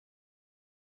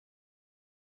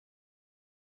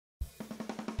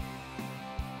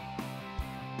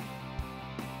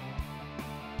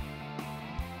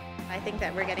I think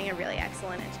that we're getting a really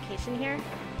excellent education here,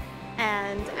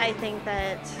 and I think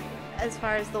that as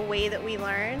far as the way that we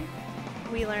learn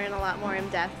a lot more in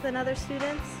depth than other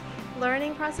students.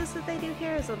 Learning process that they do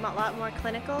here is a lot more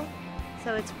clinical,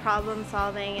 so it's problem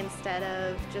solving instead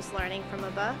of just learning from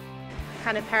a book. It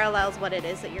kind of parallels what it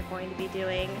is that you're going to be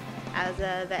doing as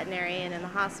a veterinarian in the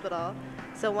hospital.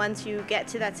 So once you get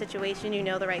to that situation, you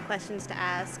know the right questions to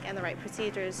ask and the right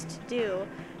procedures to do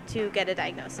to get a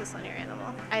diagnosis on your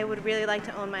animal. I would really like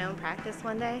to own my own practice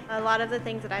one day. A lot of the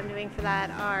things that I'm doing for that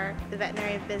are the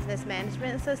Veterinary Business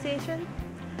Management Association.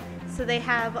 So they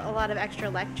have a lot of extra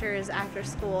lectures after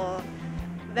school.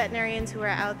 Veterinarians who are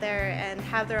out there and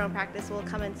have their own practice will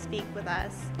come and speak with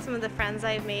us. Some of the friends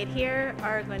I've made here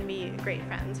are going to be great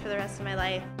friends for the rest of my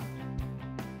life.